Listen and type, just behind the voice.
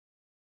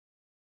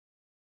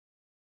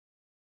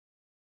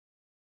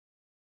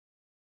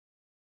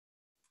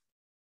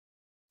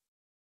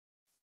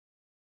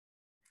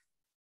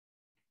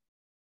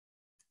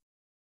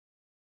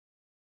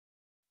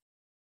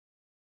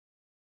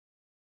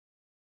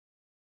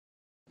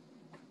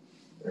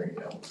There you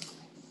go.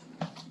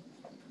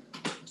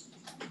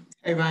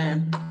 Hey,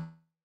 Ryan.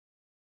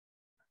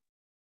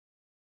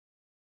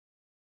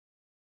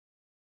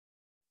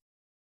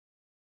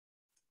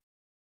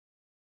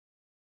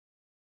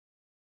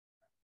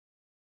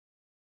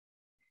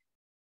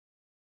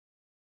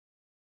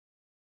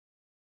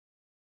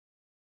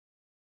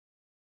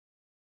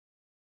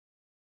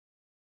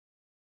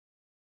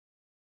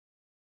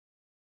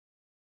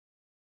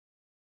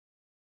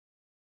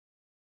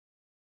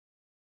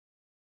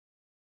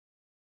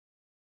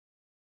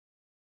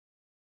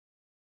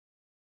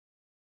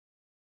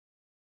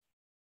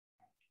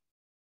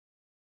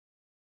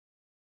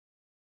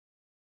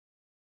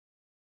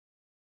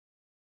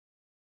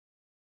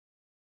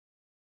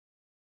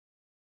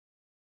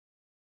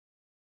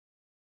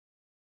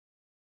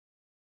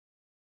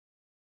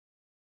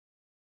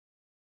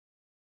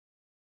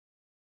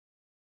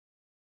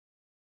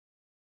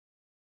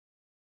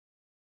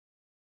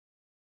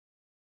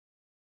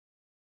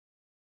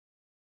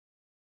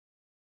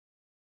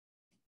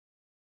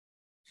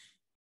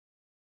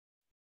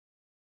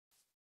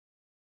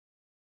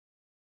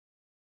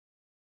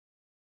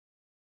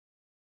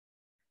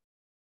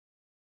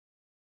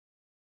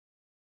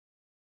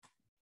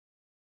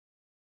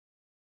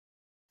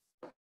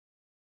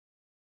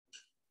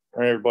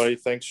 All right, everybody.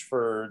 Thanks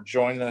for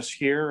joining us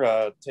here.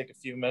 Take a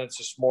few minutes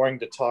this morning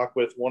to talk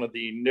with one of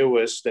the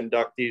newest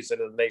inductees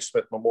into the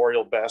Naismith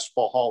Memorial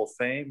Basketball Hall of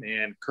Fame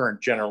and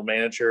current general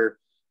manager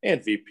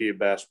and VP of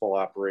basketball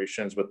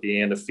operations with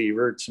the Anda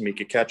Fever,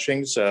 Tamika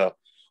Catchings.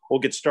 We'll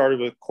get started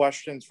with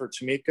questions for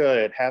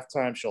Tamika. At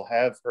halftime, she'll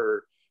have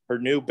her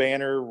new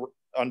banner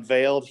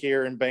unveiled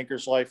here in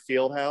Bankers Life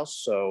Fieldhouse.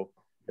 So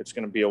it's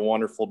going to be a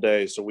wonderful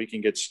day. So we can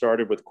get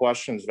started with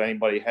questions. If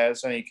anybody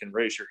has any, you can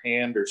raise your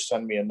hand or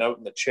send me a note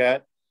in the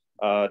chat.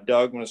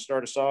 Doug, want to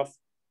start us off?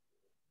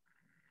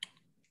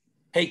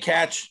 Hey,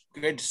 Catch.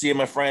 Good to see you,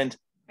 my friend.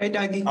 Hey,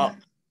 Dougie.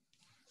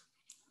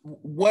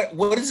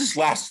 What has this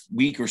last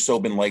week or so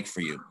been like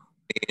for you?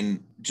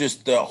 And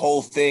just the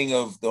whole thing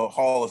of the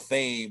Hall of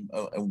Fame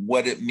and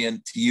what it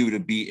meant to you to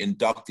be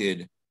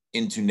inducted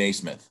into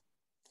Naismith?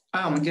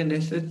 Oh my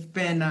goodness, it's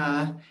been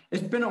a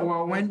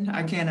whirlwind.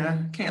 I can't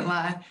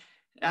lie.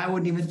 I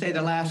wouldn't even say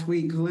the last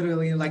week,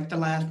 literally like the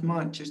last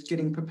month, just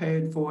getting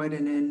prepared for it,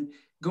 and then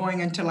going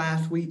into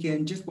last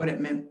weekend, just what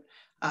it meant,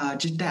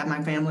 just to have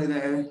my family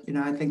there. You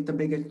know, I think the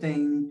biggest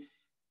thing,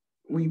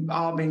 we've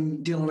all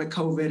been dealing with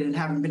COVID and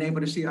haven't been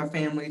able to see our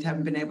families,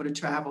 haven't been able to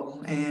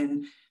travel,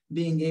 and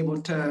being able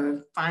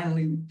to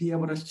finally be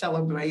able to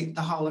celebrate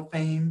the Hall of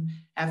Fame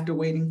after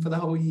waiting for the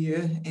whole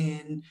year.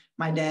 And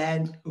my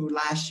dad, who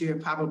last year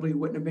probably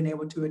wouldn't have been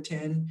able to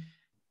attend,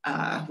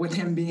 with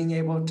him being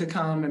able to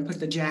come and put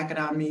the jacket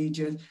on me,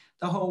 just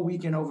the whole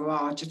weekend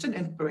overall, just an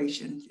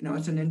inspiration. You know,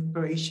 it's an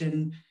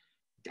inspiration,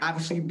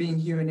 obviously being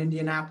here in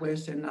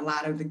Indianapolis and a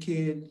lot of the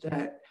kids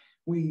that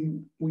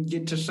we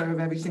get to serve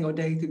every single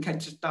day through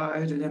Catch the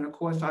Stars. And then of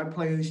course our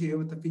players here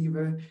with the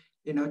Fever,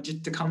 you know,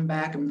 just to come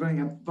back and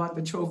brought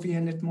the trophy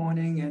in this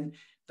morning and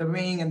the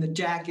ring and the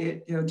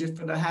jacket, you know, just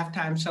for the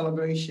halftime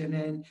celebration.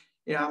 And,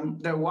 you know,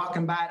 they're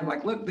walking by and I'm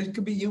like, look, this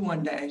could be you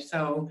one day.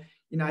 So,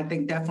 you know, I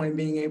think definitely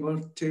being able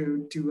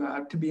to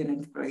be an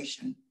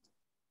inspiration.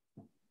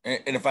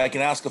 And if I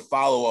can ask a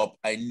follow-up,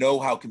 I know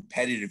how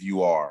competitive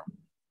you are.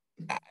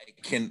 I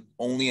can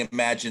only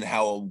imagine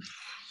how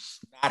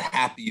not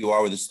happy you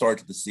are with the start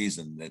to the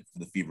season that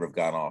the Fever have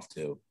gone off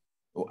to.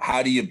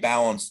 How do you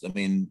balance? I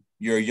mean,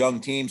 you're a young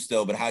team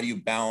still, but how do you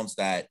balance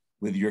that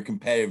with your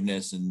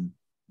competitiveness and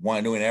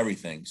wanting to win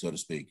everything, so to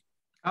speak?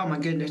 Oh my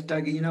goodness,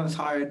 Dougie, you know, it's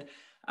hard.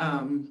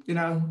 You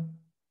know,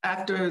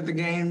 after the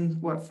game,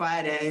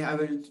 Friday, I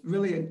was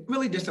really,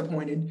 really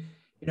disappointed.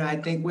 You know, I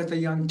think with a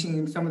young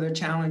team, some of the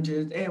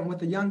challenges, and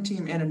with a young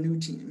team and a new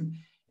team,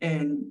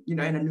 and, you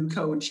know, and a new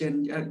coach,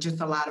 and just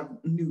a lot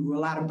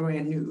of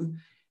brand new.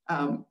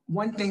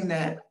 One thing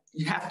that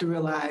you have to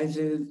realize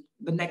is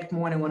the next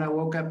morning when I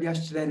woke up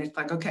yesterday, and it's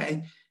like,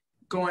 okay,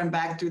 going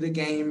back through the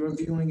game,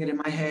 reviewing it in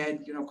my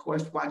head, you know, of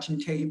course, watching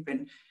tape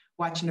and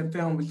watching the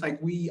film, it's like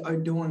we are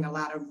doing a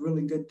lot of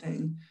really good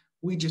things.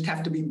 We just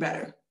have to be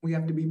better. We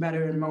have to be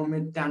better in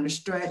moments down the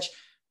stretch.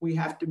 We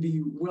have to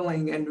be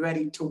willing and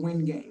ready to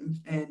win games.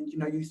 And, you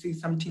know, you see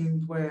some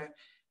teams where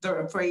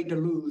they're afraid to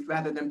lose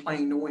rather than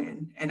playing to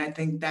win. And I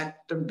think that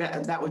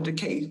was the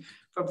case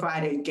for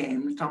Friday's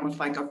game. It's almost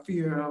like a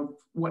fear of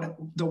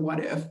what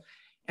if.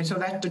 And so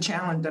that's the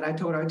challenge that I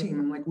told our team.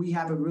 I'm like, we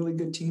have a really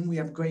good team. We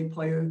have great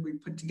players. We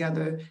put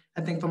together,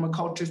 I think from a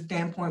culture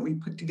standpoint, we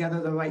put together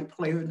the right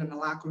players in the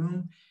locker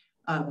room.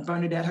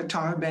 Bernadette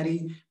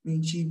Hattar-Betty, I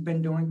mean, she's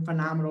been doing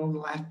phenomenal the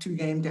last 2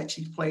 games that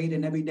she's played,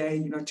 and every day,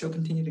 you know, she'll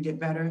continue to get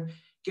better,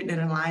 getting in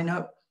a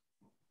lineup.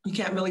 You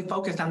can't really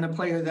focus on the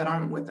players that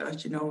aren't with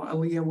us. You know,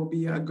 Aaliyah will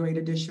be a great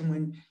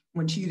addition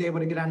when she's able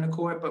to get on the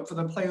court, but for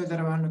the players that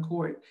are on the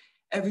court,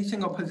 every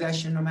single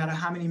possession, no matter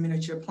how many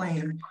minutes you're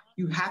playing,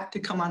 you have to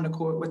come on the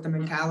court with the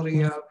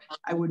mentality of,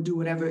 I would do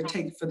whatever it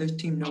takes for this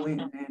team to win.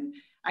 And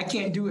I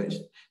can't do it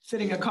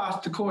sitting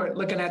across the court,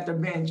 looking at the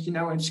bench,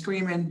 and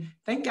screaming,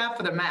 thank God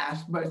for the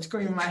mask, but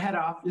screaming my head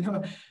off,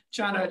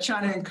 trying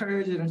to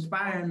encourage and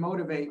inspire and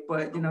motivate.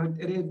 But,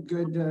 it is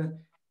good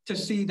to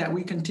see that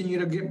we continue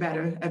to get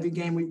better. Every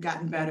game we've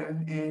gotten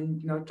better.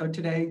 And, so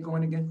today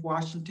going against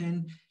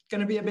Washington, it's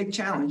going to be a big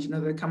challenge.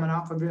 They're coming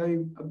off a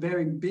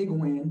very big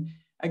win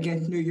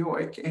against New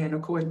York. And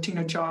of course,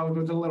 Tina Charles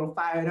was a little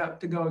fired up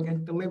to go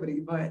against the Liberty.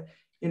 But,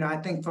 I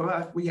think for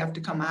us, we have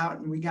to come out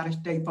and we got to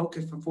stay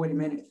focused for 40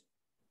 minutes.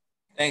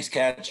 Thanks,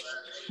 Catch.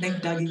 Thanks,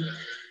 Dougie.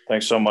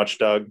 Thanks so much,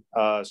 Doug.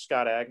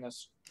 Scott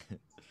Agnes.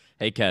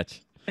 Hey,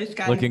 Catch. Hey,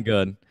 Scott. Looking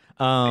good.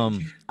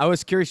 I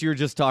was curious, you were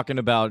just talking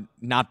about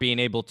not being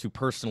able to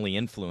personally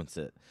influence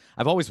it.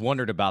 I've always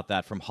wondered about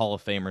that from Hall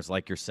of Famers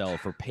like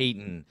yourself or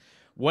Peyton.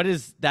 What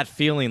is that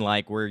feeling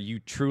like where you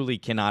truly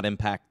cannot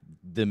impact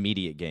the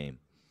immediate game?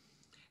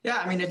 Yeah,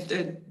 I mean, it's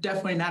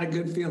definitely not a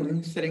good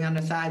feeling sitting on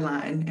the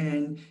sideline.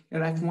 And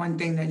that's one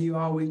thing that you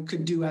always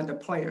could do as a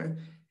player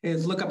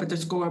is look up at the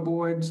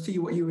scoreboard, see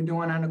what you were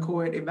doing on the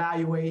court,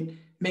 evaluate,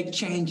 make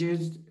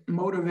changes,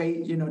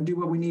 motivate, do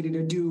what we needed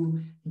to do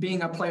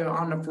being a player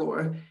on the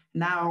floor.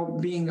 Now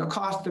being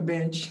across the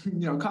bench,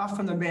 across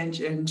from the bench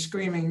and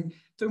screaming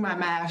through my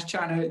mask,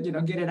 trying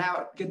to, get it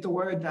out, get the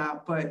words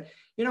out. But,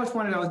 it's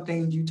one of those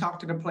things. You talk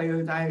to the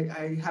players.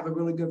 I have a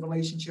really good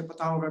relationship with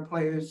all of our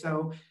players.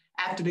 So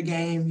after the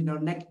game,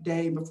 next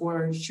day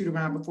before shoot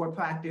around, before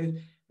practice,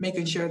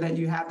 making sure that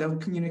you have the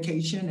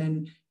communication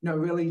and,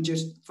 really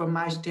just from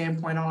my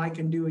standpoint, all I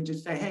can do is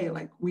just say, hey,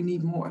 like we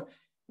need more,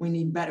 we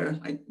need better.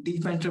 Like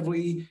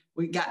defensively,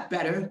 we got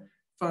better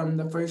from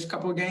the first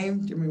couple of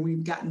games. I mean,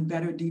 we've gotten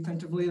better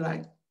defensively,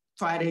 like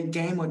Friday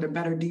game with a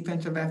better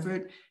defensive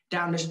effort.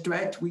 Down the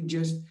stretch, we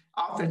just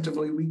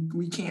offensively,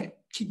 we can't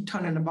keep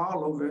turning the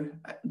ball over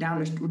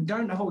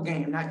during the whole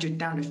game, not just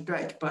down the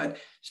stretch, but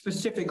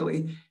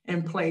specifically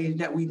in plays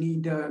that we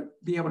need to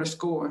be able to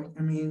score.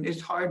 I mean, it's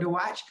hard to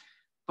watch,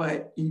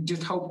 but you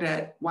just hope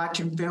that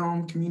watching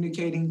film,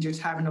 communicating,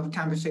 just having a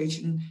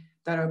conversation,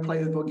 that our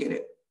players will get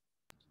it.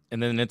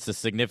 And then it's a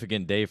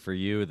significant day for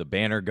you, the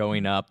banner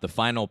going up, the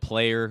final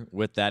player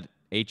with that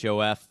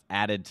HOF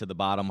added to the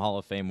bottom, Hall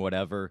of Fame,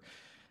 whatever.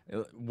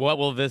 What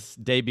will this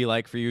day be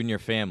like for you and your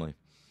family?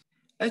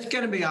 It's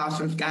going to be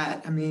awesome,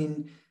 Scott. I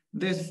mean,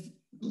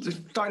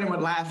 starting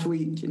with last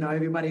week,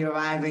 everybody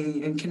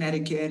arriving in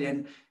Connecticut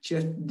and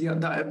just the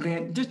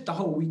event, just the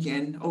whole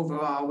weekend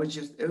overall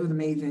it was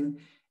amazing.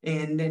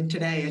 And then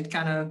today it's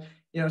kind of,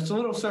 it's a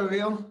little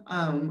surreal.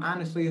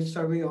 Honestly, it's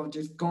surreal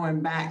just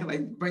going back,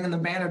 like bringing the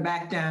banner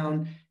back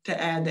down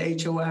to add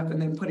the HOF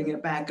and then putting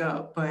it back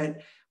up.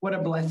 But what a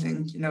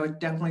blessing. It's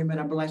definitely been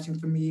a blessing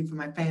for me, for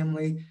my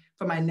family,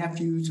 for my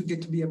nephews who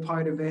get to be a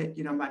part of it,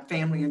 my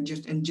family and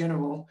just in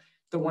general.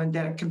 The one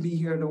that can be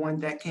here, the one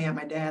that can't.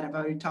 My dad, I've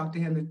already talked to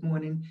him this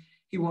morning.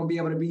 He won't be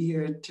able to be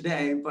here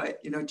today,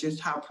 but just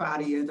how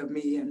proud he is of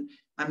me, and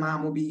my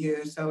mom will be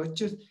here. So it's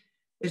just,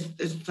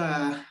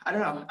 I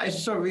don't know,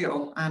 it's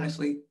surreal,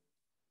 honestly.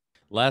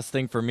 Last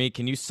thing for me,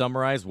 can you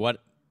summarize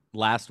what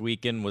last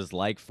weekend was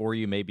like for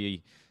you?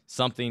 Maybe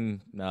something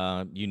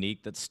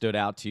unique that stood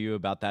out to you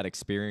about that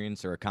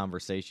experience or a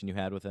conversation you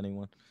had with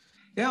anyone?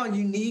 Yeah,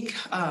 unique.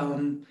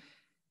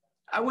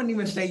 I wouldn't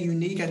even say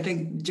unique. I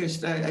think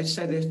just, I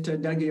said this to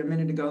Dougie a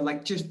minute ago,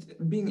 like just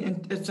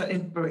it's an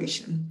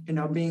inspiration,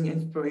 being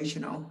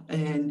inspirational.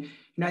 And,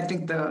 I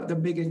think the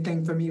biggest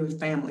thing for me was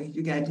family.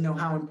 You guys know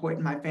how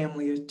important my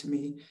family is to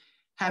me.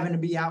 Having to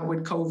be out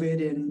with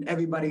COVID and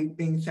everybody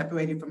being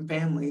separated from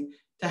family,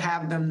 to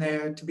have them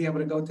there, to be able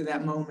to go through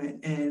that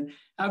moment. And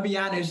I'll be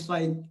honest,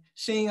 like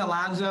seeing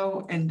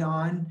Alonzo and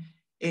Dawn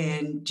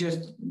and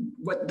just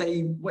what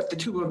the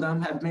two of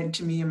them have meant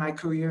to me in my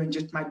career and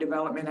just my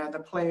development as a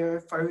player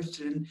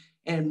first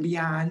and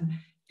beyond,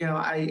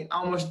 I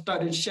almost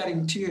started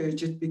shedding tears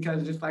just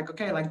because it's like,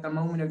 okay, like the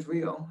moment is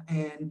real.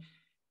 And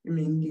I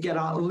mean, you get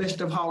a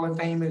list of Hall of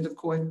Famers. Of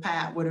course,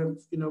 Pat would have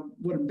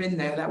been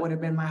there. That would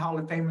have been my Hall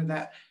of Famer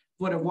that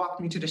would have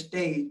walked me to the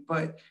stage.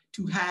 But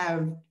to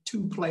have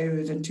two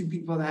players and two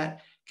people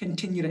that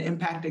continue to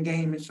impact the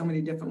game in so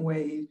many different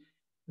ways,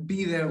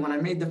 be there. When I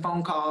made the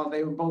phone call,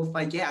 they were both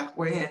like, yeah,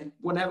 we're in.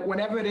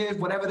 Whatever it is,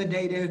 whatever the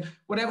date is,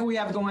 whatever we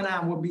have going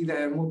on, we'll be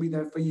there and we'll be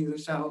there for you.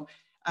 So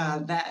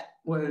that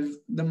was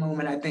the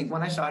moment. I think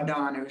when I saw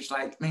Dawn, it was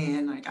like,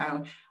 man, like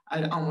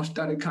I almost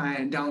started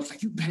crying. Dawn was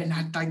like, you better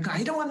not start crying.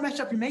 You don't want to mess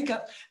up your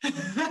makeup.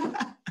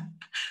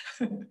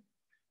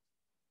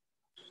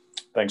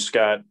 Thanks,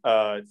 Scott.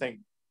 I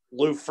think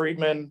Lou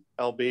Friedman,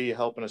 LB,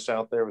 helping us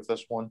out there with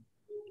this one.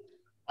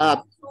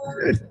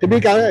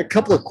 Tamika, a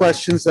couple of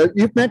questions.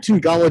 You've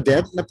mentioned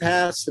Gallaudet in the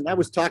past, and I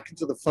was talking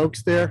to the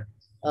folks there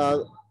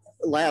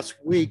last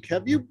week.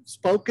 Have you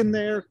spoken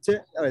there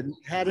and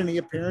had any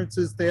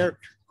appearances there?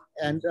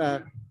 And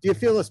do you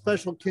feel a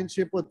special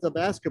kinship with the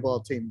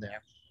basketball team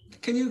there?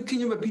 Can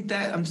you repeat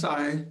that? I'm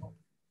sorry.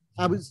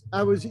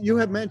 You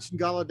have mentioned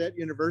Gallaudet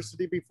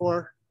University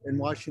before in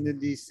Washington,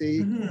 D.C.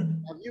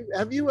 Mm-hmm.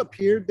 Have you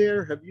appeared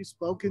there? Have you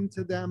spoken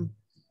to them?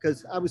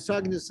 Because I was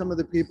talking to some of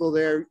the people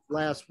there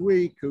last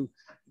week who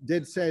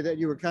did say that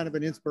you were kind of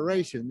an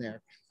inspiration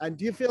there.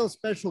 Do you feel a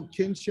special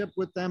kinship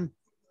with them?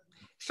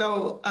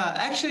 So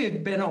actually,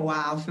 it's been a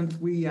while since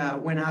we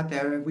went out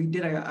there. We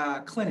did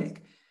a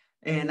clinic,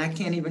 and I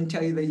can't even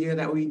tell you the year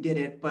that we did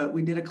it, but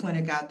we did a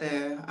clinic out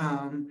there.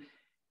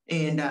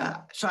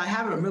 So I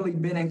haven't really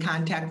been in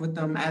contact with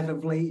them as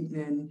of late.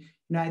 And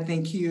I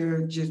think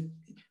here just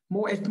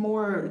more, it's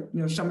more,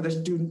 some of the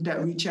students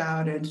that reach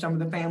out and some of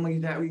the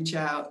families that reach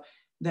out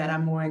that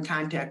I'm more in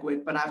contact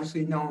with. But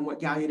obviously knowing what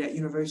Gallaudet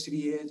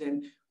University is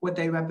and what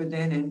they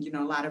represent, and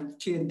a lot of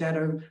kids that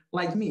are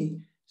like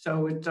me.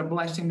 So it's a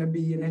blessing to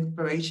be an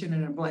inspiration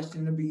and a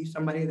blessing to be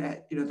somebody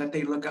that, that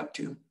they look up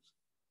to.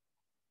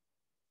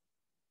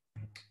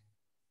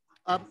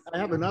 I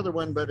have another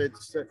one, but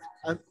it's,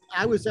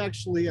 I was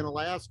actually in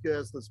Alaska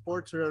as the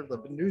sports editor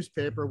of the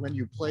newspaper when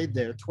you played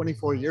there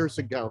 24 years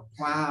ago.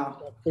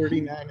 Wow.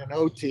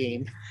 39-0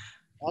 team.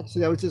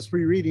 Actually, I was just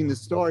rereading the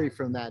story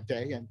from that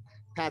day, and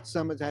Pat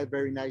Summons had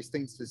very nice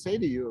things to say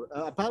to you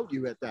about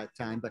you at that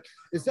time. But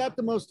is that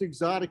the most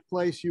exotic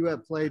place you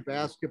have played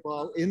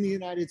basketball in the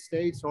United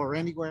States or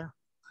anywhere?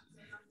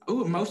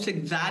 Oh, most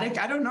exotic?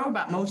 I don't know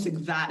about most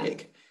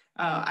exotic.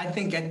 I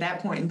think at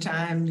that point in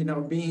time,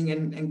 being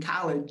in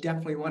college,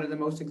 definitely one of the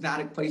most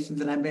exotic places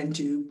that I've been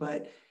to.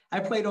 But I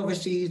played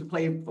overseas,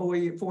 played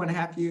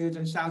 4.5 years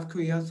in South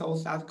Korea, Seoul,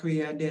 South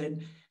Korea. I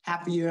did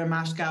half a year in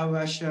Moscow,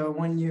 Russia,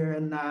 1 year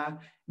in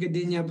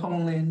Gdynia,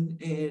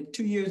 Poland, and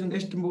 2 years in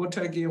Istanbul,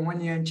 Turkey, and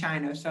 1 year in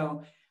China.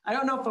 So I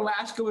don't know if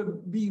Alaska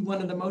would be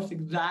one of the most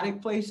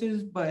exotic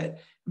places, but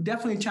I'm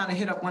definitely trying to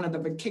hit up one of the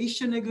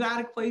vacation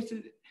exotic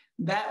places.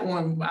 That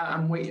one,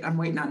 I'm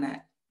waiting on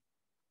that.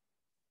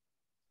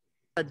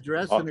 A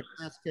dress in a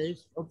glass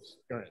case. Oops,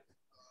 go ahead.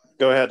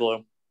 Go ahead, Lou.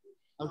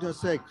 I was going to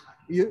say,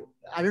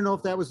 I don't know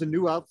if that was a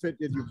new outfit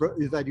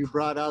that you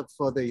brought out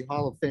for the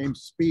Hall of Fame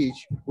speech,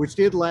 which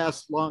did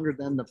last longer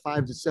than the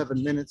 5 to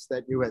 7 minutes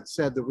that you had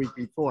said the week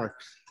before.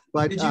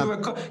 But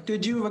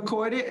did you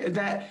record it?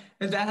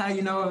 Is that how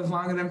you know it was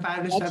longer than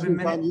 5 to 7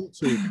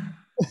 minutes? On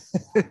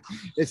YouTube.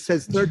 It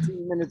says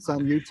 13 minutes on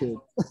YouTube.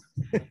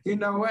 You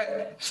know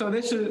what? So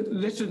this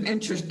is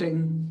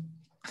interesting.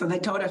 So they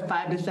told us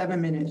 5 to 7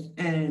 minutes,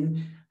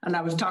 and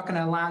I was talking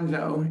to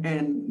Alonzo,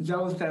 and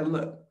Zoe said,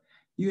 "Look,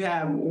 you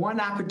have one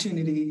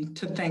opportunity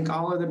to thank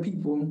all of the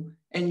people,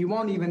 and you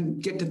won't even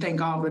get to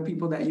thank all of the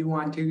people that you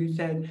want to." He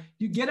said,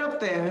 "You get up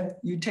there,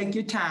 you take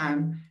your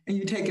time, and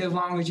you take it as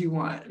long as you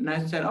want." And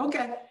I said,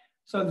 "Okay."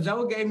 So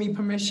Zoe gave me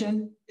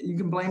permission. You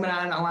can blame it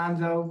on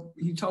Alonzo.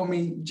 He told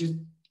me just,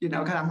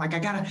 because I'm like, I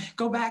got to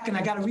go back and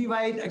I got to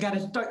rewrite. I got to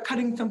start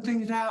cutting some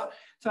things out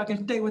so I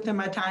can stay within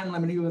my time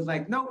limit. He was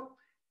like, "Nope.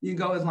 You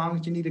go as long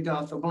as you need to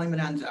go." So blame it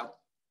on Zoe.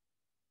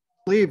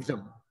 Leave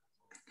them.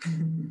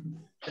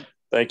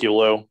 Thank you,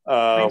 Lou.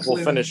 Thanks, we'll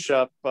Lou. finish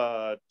up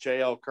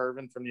J.L.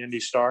 Curvin from the Indy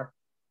Star.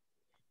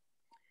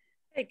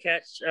 Hey,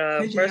 Catch.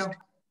 Hey, JL.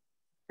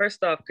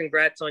 First off,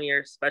 congrats on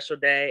your special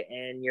day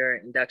and your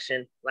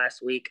induction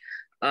last week.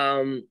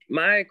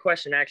 My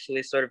question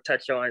actually sort of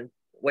touched on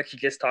what you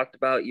just talked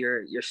about,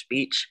 your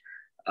speech.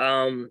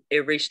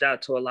 It reached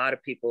out to a lot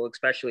of people,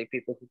 especially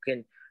people who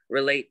can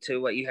relate to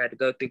what you had to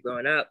go through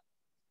growing up.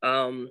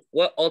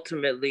 What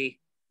ultimately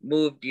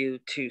moved you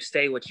to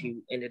say what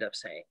you ended up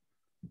saying?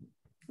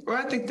 Well,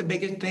 I think the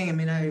biggest thing,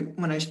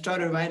 when I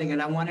started writing it,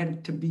 I wanted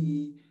it to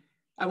be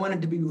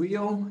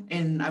real,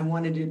 and I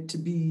wanted it to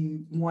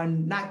be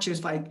one, not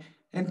just like,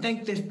 and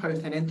thank this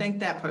person and thank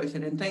that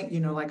person and thank,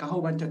 like a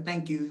whole bunch of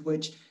thank yous,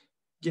 which,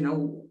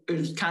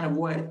 is kind of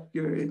what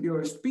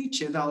your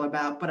speech is all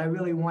about. But I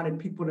really wanted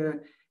people to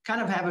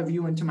kind of have a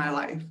view into my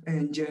life,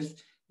 and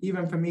just,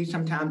 even for me,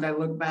 sometimes I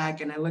look back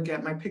and I look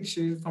at my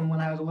pictures from when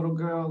I was a little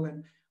girl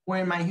and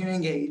wearing my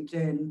hearing aids.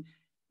 And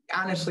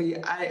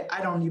honestly, I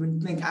don't even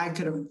think I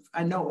couldn't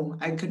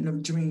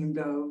have dreamed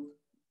of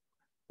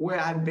where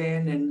I've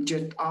been and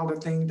just all the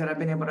things that I've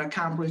been able to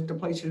accomplish, the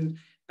places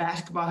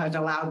basketball has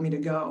allowed me to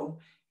go.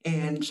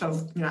 And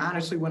so,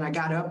 honestly, when I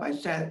got up,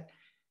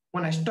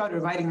 when I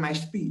started writing my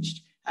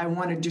speech, I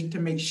wanted just to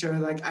make sure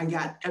like I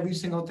got every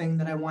single thing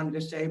that I wanted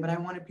to say, but I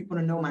wanted people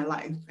to know my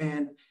life.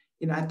 And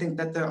I think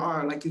that there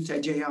are, like you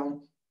said,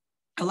 JL,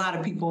 a lot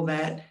of people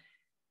that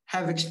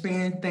have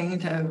experienced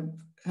things,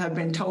 have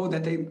been told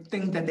that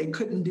things that they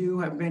couldn't do,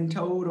 have been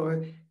told,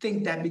 or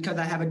think that because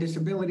I have a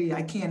disability,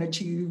 I can't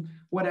achieve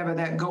whatever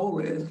that goal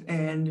is.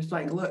 And it's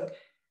like, look,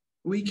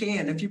 we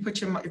can. If you put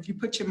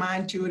your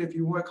mind to it, if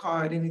you work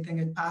hard, anything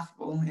is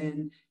possible.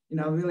 And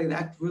really,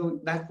 that's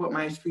what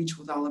my speech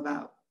was all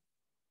about.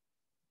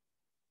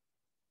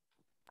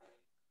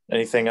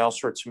 Anything else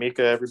for Tamika,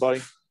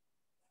 everybody?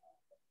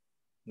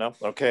 No?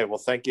 Okay. Well,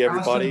 thank you,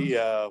 everybody.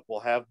 Awesome.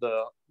 We'll have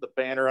the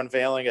banner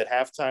unveiling at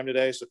halftime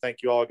today. So thank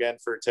you all again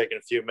for taking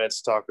a few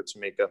minutes to talk with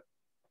Tamika.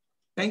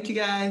 Thank you,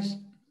 guys.